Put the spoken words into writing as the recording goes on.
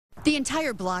The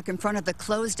entire block in front of the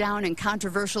closed down and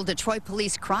controversial Detroit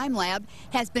Police Crime Lab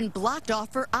has been blocked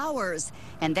off for hours,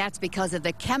 and that's because of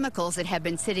the chemicals that have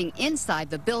been sitting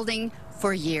inside the building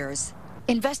for years.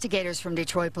 Investigators from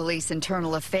Detroit Police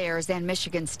Internal Affairs and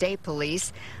Michigan State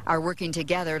Police are working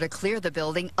together to clear the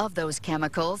building of those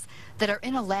chemicals that are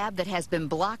in a lab that has been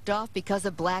blocked off because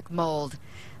of black mold.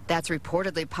 That's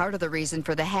reportedly part of the reason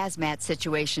for the hazmat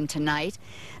situation tonight.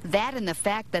 That and the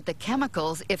fact that the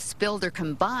chemicals, if spilled or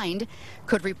combined,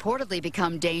 could reportedly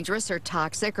become dangerous or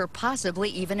toxic or possibly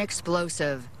even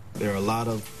explosive. There are a lot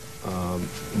of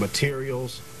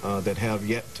materials that have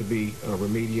yet to be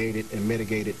remediated and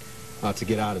mitigated to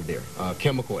get out of there.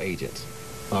 Chemical agents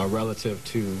relative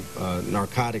to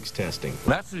narcotics testing.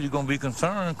 Naturally, you're going to be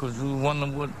concerned because you wonder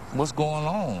what's going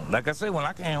on. Like I said, when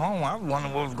I came home, I was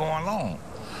wondering what was going on.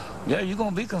 Yeah, you're going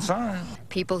to be concerned.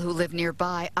 People who live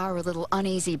nearby are a little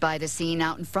uneasy by the scene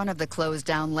out in front of the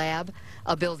closed-down lab,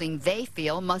 a building they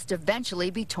feel must eventually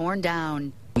be torn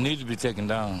down. It needs to be taken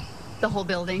down. The whole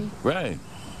building? Right.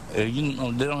 You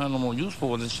know, they don't have no more use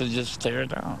for it. They should just tear it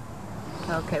down.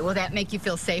 Okay, will that make you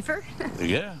feel safer?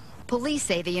 Yeah. Police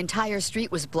say the entire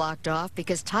street was blocked off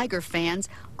because Tiger fans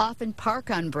often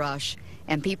park on brush,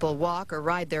 and people walk or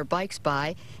ride their bikes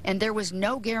by, and there was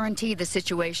no guarantee the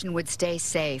situation would stay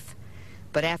safe.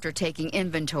 But after taking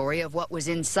inventory of what was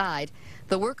inside,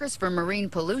 the workers for marine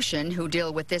pollution, who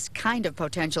deal with this kind of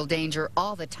potential danger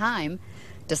all the time,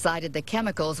 decided the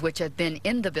chemicals which have been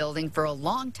in the building for a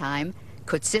long time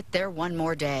could sit there one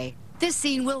more day. This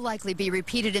scene will likely be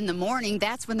repeated in the morning.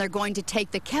 That's when they're going to take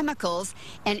the chemicals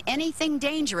and anything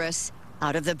dangerous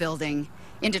out of the building.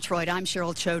 In Detroit, I'm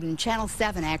Cheryl Choden, Channel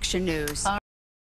 7 Action News.